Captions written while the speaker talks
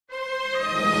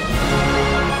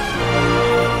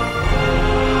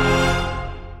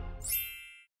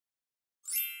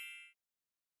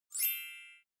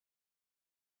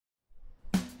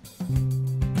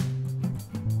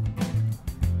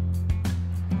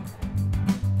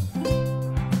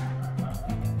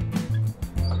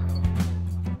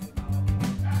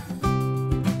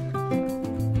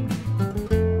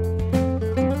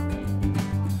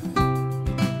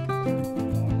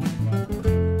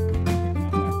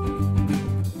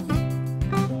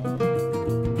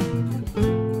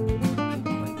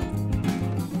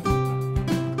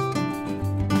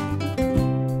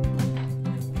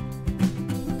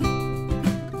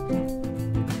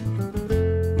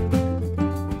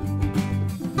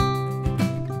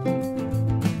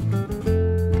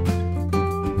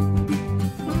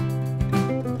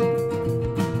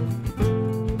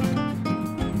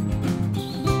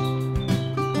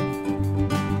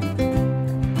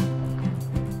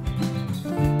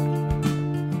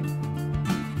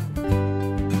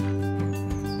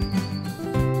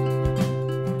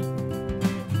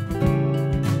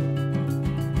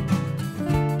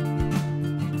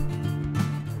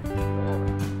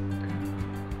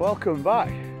Welcome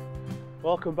back.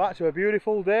 Welcome back to a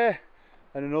beautiful day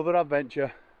and another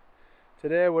adventure.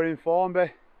 Today we're in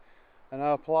Formby and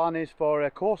our plan is for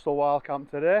a coastal wild camp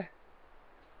today.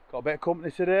 Got a bit of company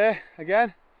today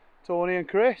again, Tony and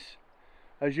Chris.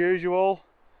 As usual,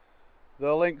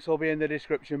 the links will be in the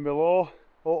description below.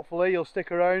 Hopefully you'll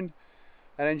stick around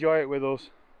and enjoy it with us.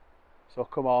 So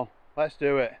come on, let's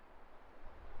do it.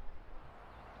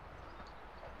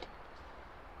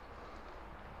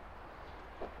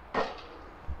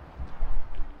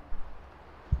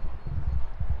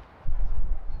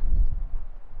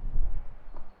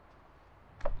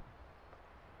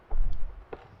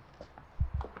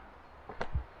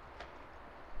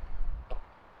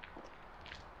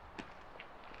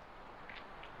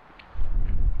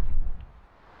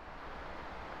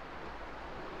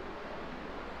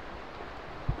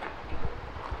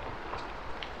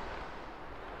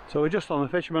 So we're just on the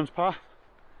Fisherman's path,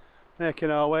 making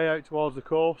our way out towards the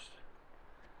coast.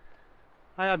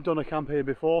 I had done a camp here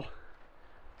before,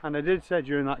 and I did say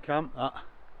during that camp that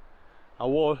I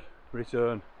would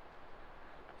return.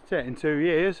 It's taken 2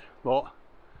 years, but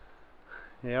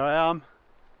here I am,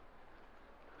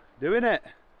 doing it.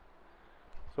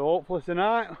 So hopefully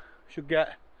tonight we should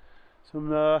get some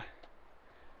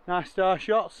nice star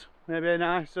shots, maybe a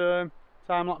nice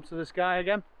time-lapse of the sky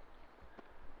again,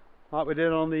 like we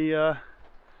did on the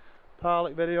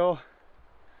Parlic video.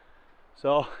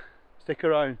 So stick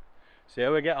around, see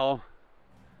how we get on.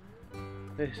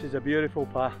 This is a beautiful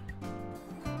path.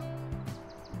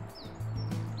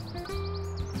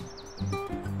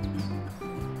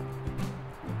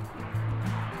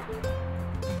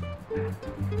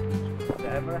 The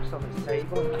Everest on his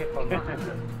table and kick on that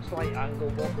slight angle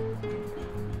one.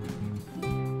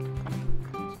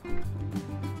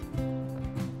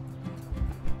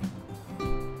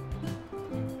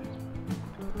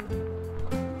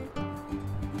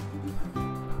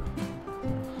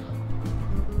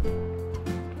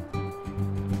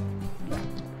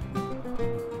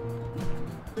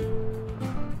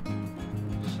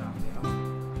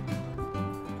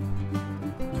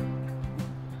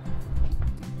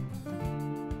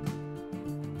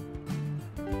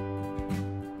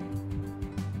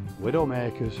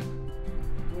 Widowmakers. Here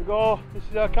we go, this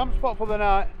is our camp spot for the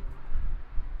night.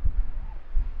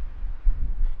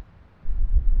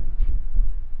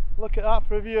 Look at that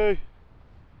for a view.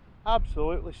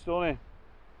 Absolutely stunning.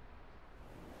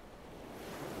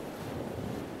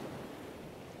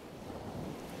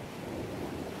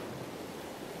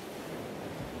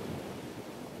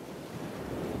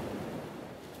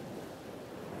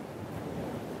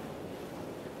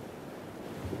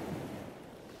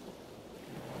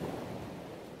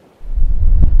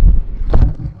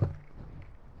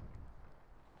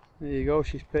 There you go,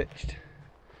 she's pitched.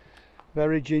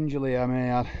 Very gingerly I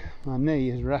may add. My knee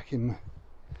is wrecking me.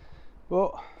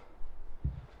 But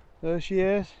there she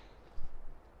is.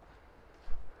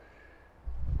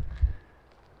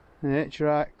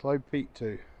 Naturehike Cloud Peak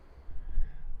 2.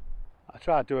 I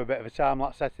tried to do a bit of a time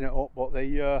lapse setting it up, but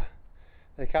the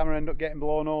camera ended up getting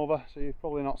blown over, so you've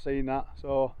probably not seen that.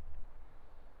 So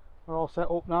we're all set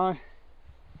up now.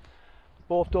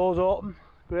 Both doors open.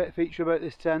 Great feature about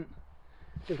this tent.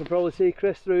 You can probably see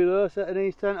Chris through there setting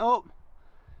his tent up.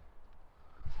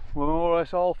 We're more or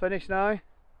less all finished now.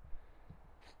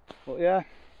 But yeah,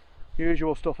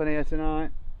 usual stuff in here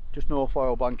tonight. Just no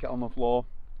foil blanket on the floor.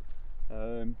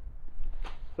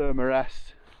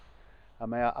 Thermarest.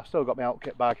 I've still got my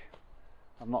outkit bag.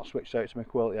 I've not switched out to my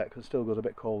quilt yet because it still goes a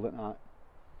bit cold at night.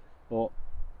 But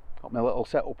got my little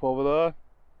setup over there.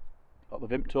 Got the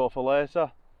Vimto for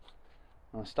later.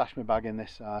 And I stashed my bag in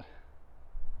this side.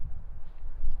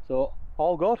 So,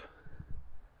 all good.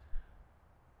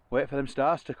 Wait for them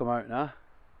stars to come out now.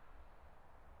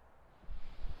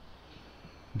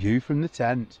 View from the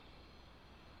tent.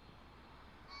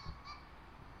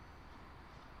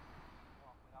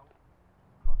 Without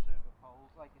crossover poles,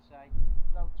 like you say,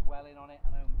 without dwelling on it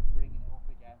and only bringing it up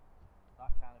again,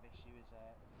 that kind of issue is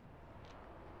there.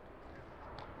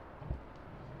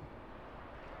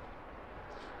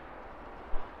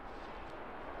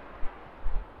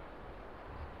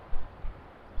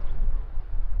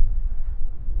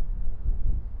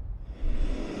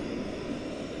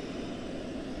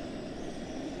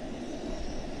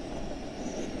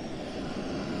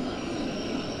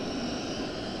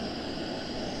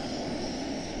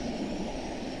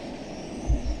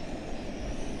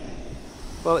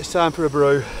 Well, it's time for a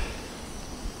brew.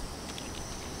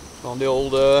 On the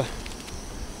old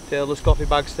tailor's coffee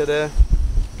bags today.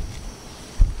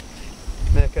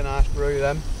 Make a nice brew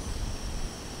then.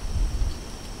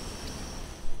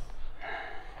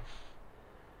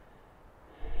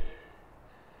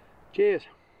 Cheers.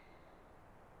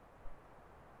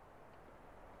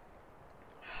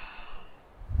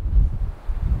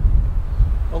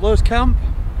 Well, there's camp.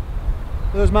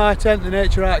 There's my tent, the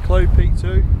Naturehike Cloud Peak 2.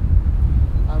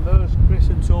 And there's Chris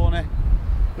and Tony.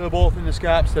 They're both in the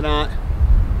scarps tonight.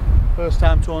 First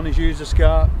time Tony's used a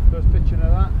scarp. First picture of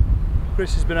that.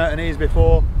 Chris has been out on these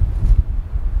before.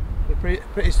 They're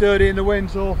pretty sturdy in the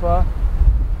wind so far.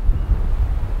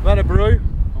 We've had a brew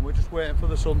and we're just waiting for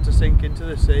the sun to sink into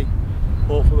the sea.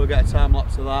 Hopefully we'll get a time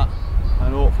lapse of that,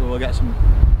 and hopefully we'll get some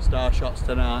star shots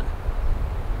tonight.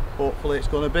 Hopefully it's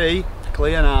going to be a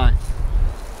clear night.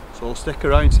 So we'll stick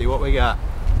around and see what we get.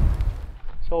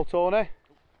 So Tony,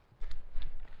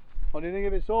 what do you think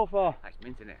of it so far? That's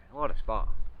mint, isn't it? What a spot.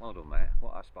 Well done, mate.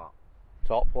 What a spot.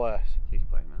 Top place. Cheers,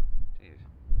 play, man. Cheers.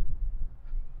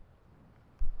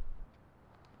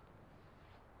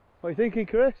 What are you thinking,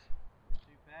 Chris?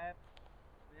 Superb.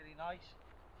 Really nice.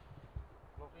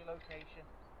 Lovely location.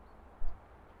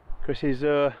 Chris is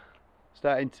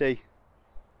starting tea.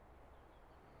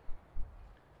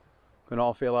 Can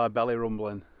all feel our belly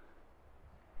rumbling.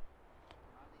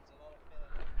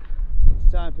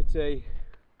 It's time for tea.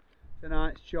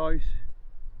 Tonight's choice,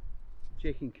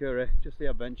 chicken curry, just the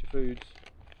adventure foods.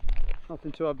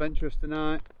 Nothing too adventurous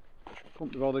tonight.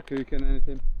 Couldn't be bothered cooking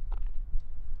anything.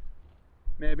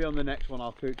 Maybe on the next one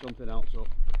I'll cook something else up.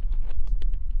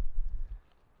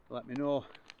 Let me know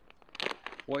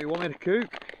what you want me to cook.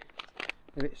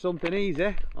 If it's something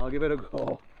easy, I'll give it a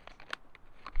go.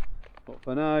 But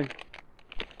for now, I'm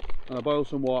going to boil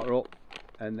some water up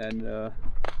and then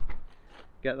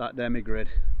get that demi grid.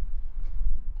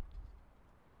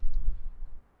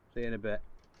 See you in a bit.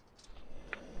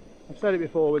 I've said it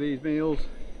before with these meals,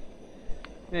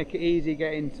 make it easy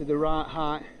getting to the right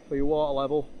height for your water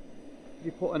level. If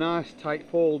you put a nice tight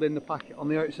fold in the packet on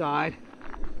the outside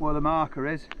where the marker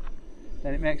is,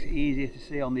 then it makes it easier to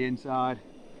see on the inside.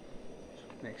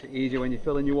 Makes it easier when you're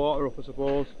filling your water up, I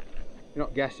suppose. You're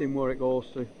not guessing where it goes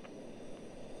to.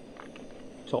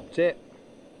 Top tip.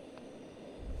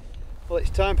 Well, it's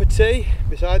time for tea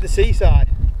beside the seaside.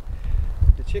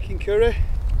 The chicken curry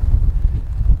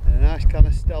and a nice can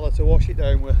of Stella to wash it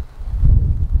down with.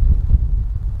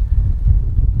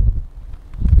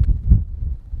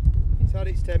 It's had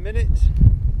its 10 minutes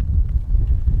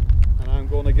and I'm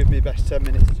going to give my best 10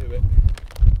 minutes to it.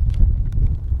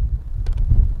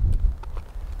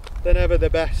 They're never the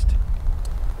best,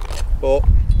 but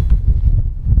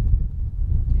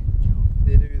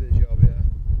they do the job, yeah.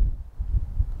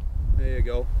 There you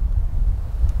go.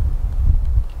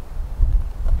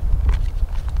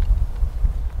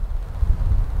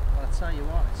 Well, I tell you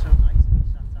what, it's so nice to be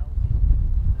sat out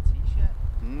in a t-shirt.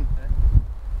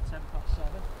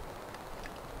 7:07.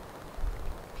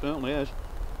 Certainly is.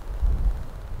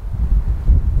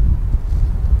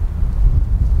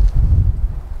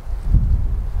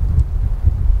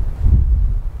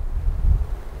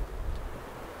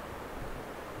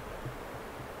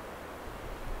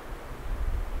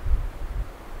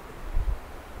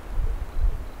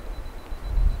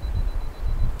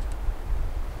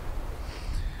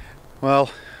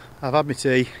 Well, I've had my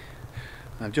tea.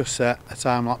 I've just set a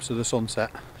time lapse of the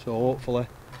sunset, so hopefully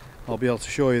I'll be able to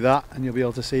show you that and you'll be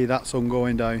able to see that sun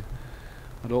going down.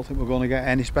 I don't think we're going to get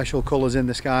any special colours in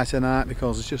the sky tonight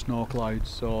because there's just no clouds,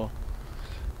 so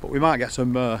but we might get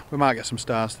some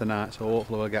stars tonight, so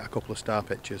hopefully we'll get a couple of star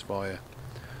pictures for you.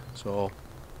 So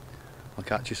I'll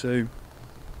catch you soon.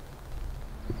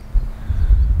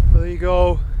 There you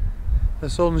go. The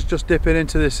sun's just dipping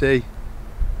into the sea.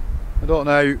 I don't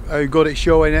know how good it's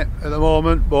showing it at the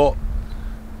moment, but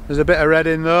there's a bit of red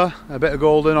in there, a bit of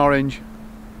golden orange.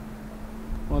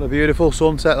 What a beautiful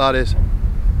sunset that is.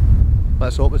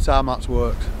 Let's hope the time lapse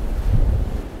works.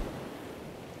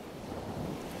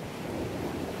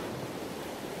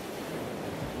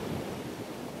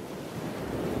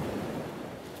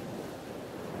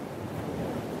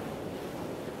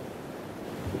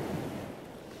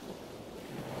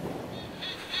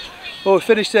 Well, we've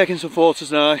finished taking some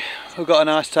photos now. We've got a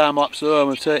nice time lapse there and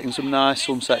we've taken some nice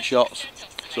sunset shots.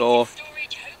 So,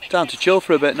 time to chill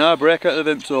for a bit now, break out of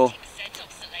the Vimto.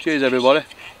 Cheers everybody.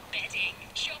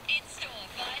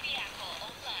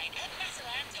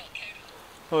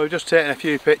 Well, we've just taken a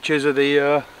few pictures of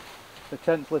the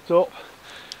tent lit up.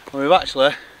 And we've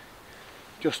actually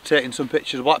just taken some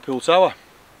pictures of Blackpool Tower.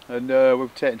 And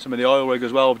we've taken some of the oil rig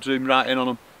as well, we've zoomed right in on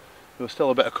them. There's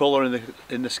still a bit of colour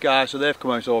in the sky, so they've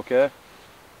come out okay.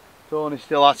 Tony's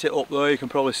still at it up there, you can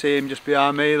probably see him just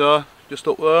behind me there, just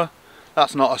up there.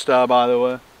 That's not a star, by the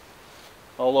way.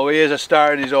 Although he is a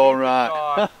star in his own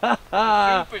right.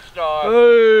 Superstar!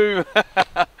 Boom!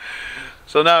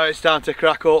 So now it's time to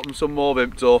crack open some more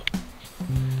Vimto.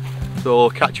 So I'll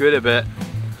catch you in a bit.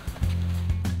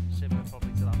 Similar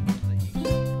probably to that one that you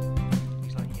said.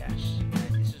 He's like, yes,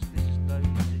 this is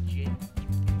known as a gin.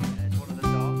 It's one of the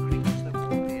dark creatures that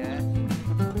walk the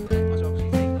earth. So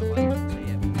obviously things that like to see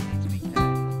it, but we need to be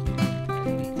careful.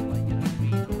 You need to like, you know,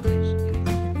 read all this, you need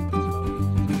to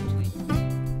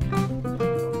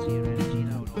obviously your energy, you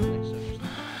know, and all this. So just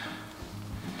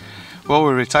Well,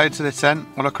 we're retired to the tent.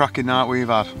 What a cracking night we've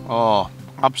had. Oh,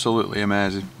 absolutely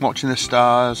amazing. Watching the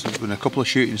stars, there's been a couple of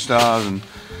shooting stars and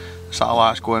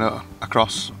satellites going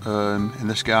across in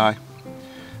the sky.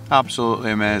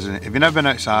 Absolutely amazing. If you've never been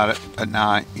outside at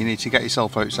night, you need to get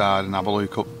yourself outside and have a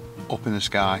look up in the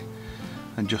sky,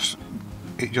 and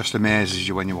it just amazes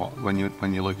you when you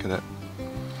look at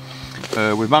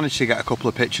it. We've managed to get a couple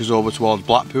of pictures over towards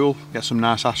Blackpool, get some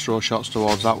nice Astro shots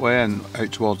towards that way and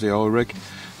out towards the oil rig,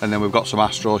 and then we've got some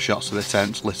Astro shots of the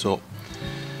tents lit up.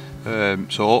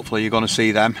 So hopefully you're going to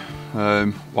see them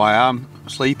while I'm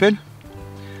sleeping,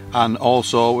 and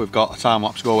also we've got a time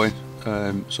lapse going,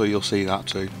 so you'll see that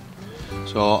too.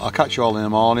 So I'll catch you all in the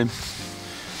morning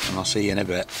and I'll see you in a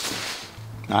bit.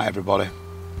 Night everybody.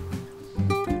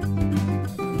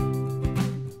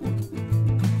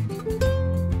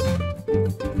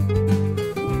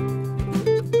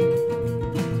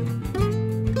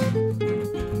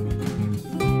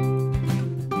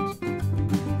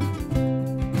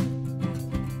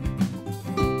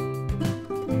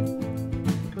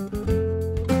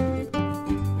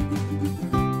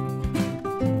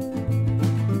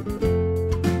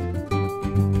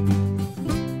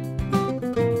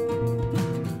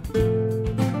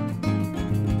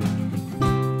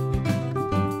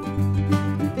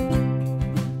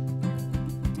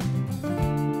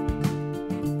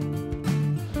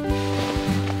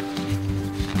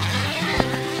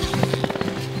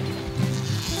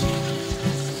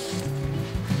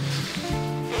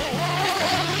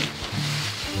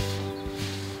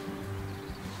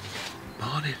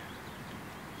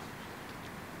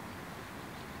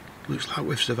 Looks like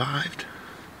we've survived.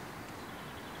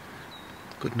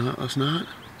 Good night last night.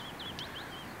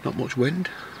 Not much wind.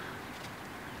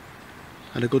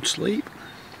 Had a good sleep.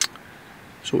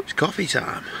 So it's coffee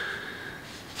time.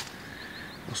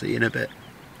 I'll see you in a bit.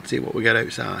 See what we get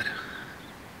outside.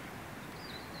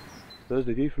 There's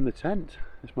the view from the tent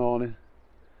this morning.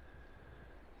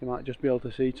 You might just be able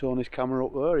to see Tony's camera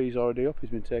up there. He's already up. He's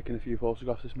been taking a few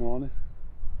photographs this morning.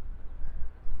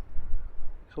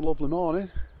 It's a lovely morning.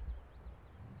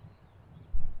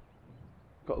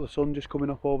 Got the sun just coming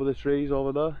up over the trees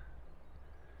over there.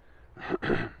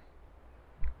 I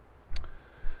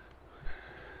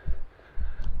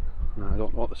don't know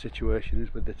what the situation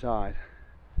is with the tide.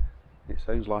 It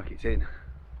sounds like it's in.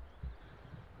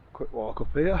 Quick walk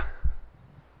up here.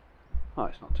 Oh,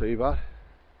 it's not too bad.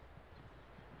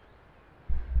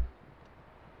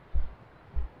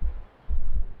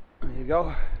 There you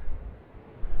go.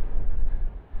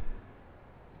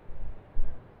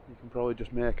 You can probably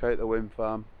just make out the wind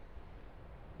farm.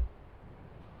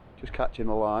 Just catching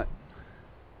the light.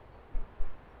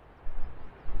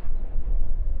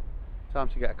 Time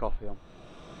to get a coffee on.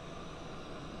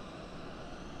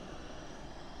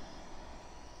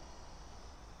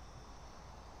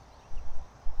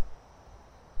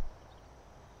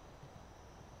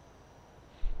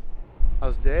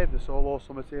 As Dave, the solo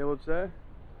summiter, would say,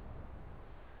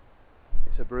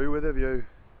 it's a brew with a view.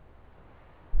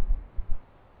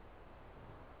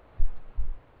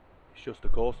 It's just a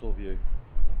coastal view.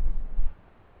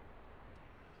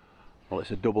 Well,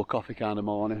 it's a double coffee kind of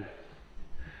morning.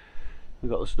 We've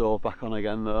got the stove back on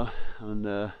again though,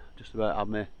 and just about had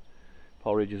my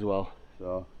porridge as well.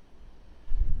 So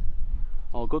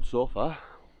all good so far.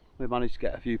 We've managed to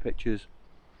get a few pictures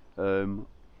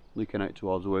looking out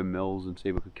towards the windmills and see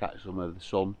if we could catch some of the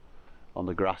sun on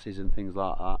the grasses and things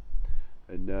like that.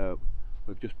 And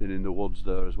we've just been in the woods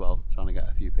there as well, trying to get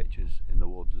a few pictures in the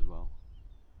woods as well.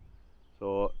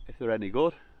 So if they're any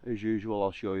good, as usual,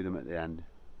 I'll show you them at the end.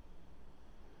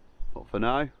 But for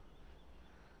now,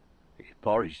 it's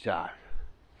porridge time.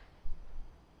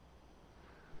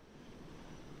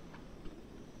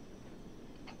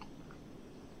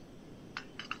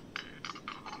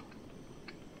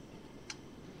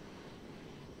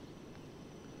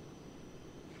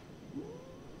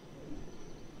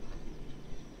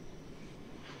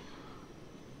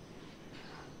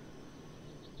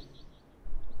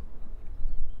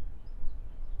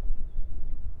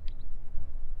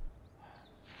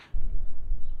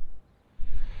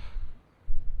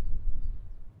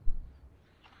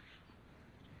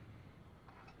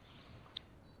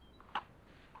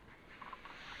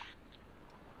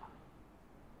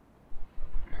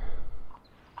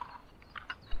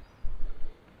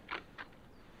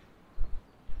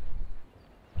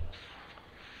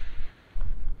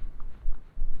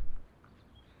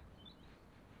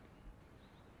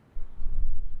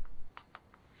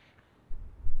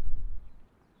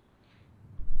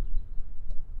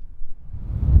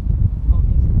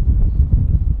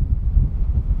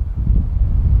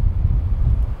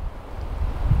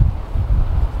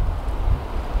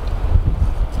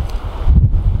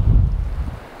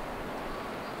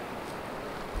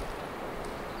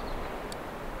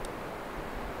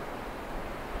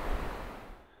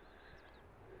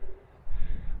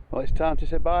 Well, it's time to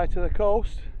say bye to the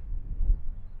coast.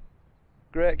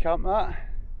 Great camp that.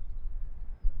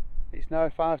 It's now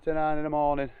 5 to 9 in the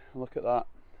morning. Look at that.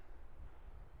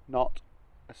 Not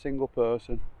a single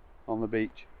person on the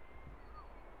beach.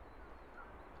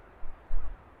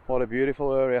 What a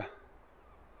beautiful area.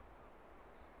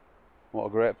 What a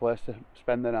great place to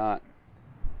spend the night.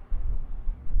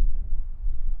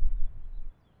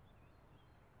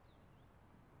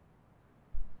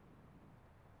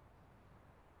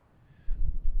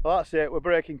 Well, that's it, we're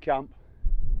breaking camp.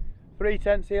 3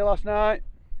 tents here last night.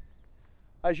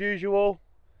 As usual,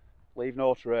 leave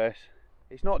no trace.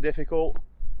 It's not difficult,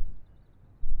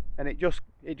 and it just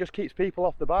keeps people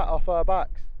off our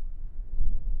backs.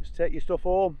 Just take your stuff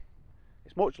home.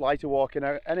 It's much lighter walking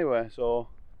out anyway, so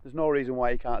there's no reason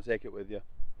why you can't take it with you.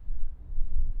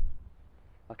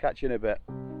 I'll catch you in a bit.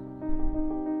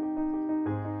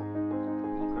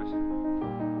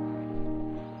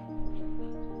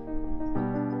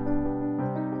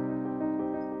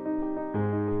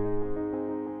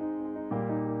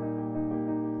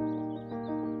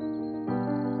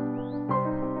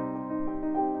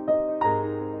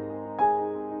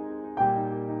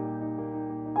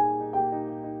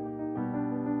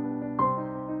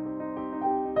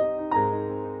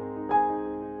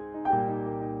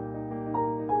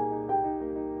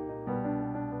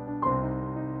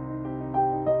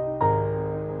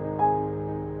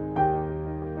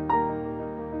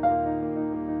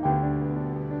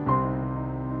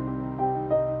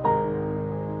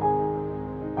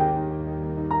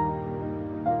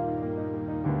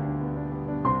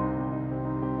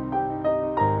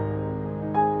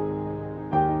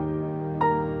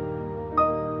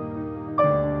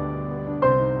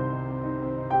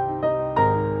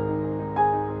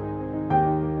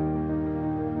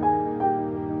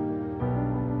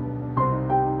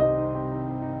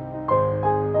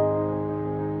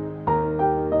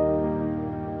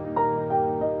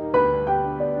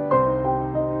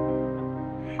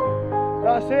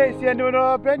 That's it, it's the end of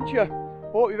another adventure.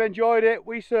 Hope you've enjoyed it.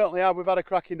 We certainly have. We've had a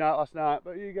cracking night last night.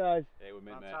 But you guys? Yeah,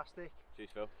 we're Fantastic. Mate. Cheers,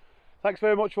 Phil. Thanks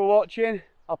very much for watching.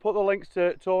 I'll put the links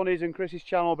to Tony's and Chris's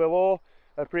channel below.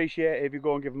 I appreciate it if you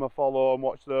go and give them a follow and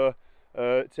watch their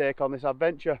take on this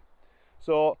adventure.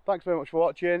 So thanks very much for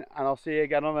watching, and I'll see you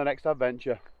again on the next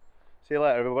adventure. See you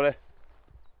later, everybody.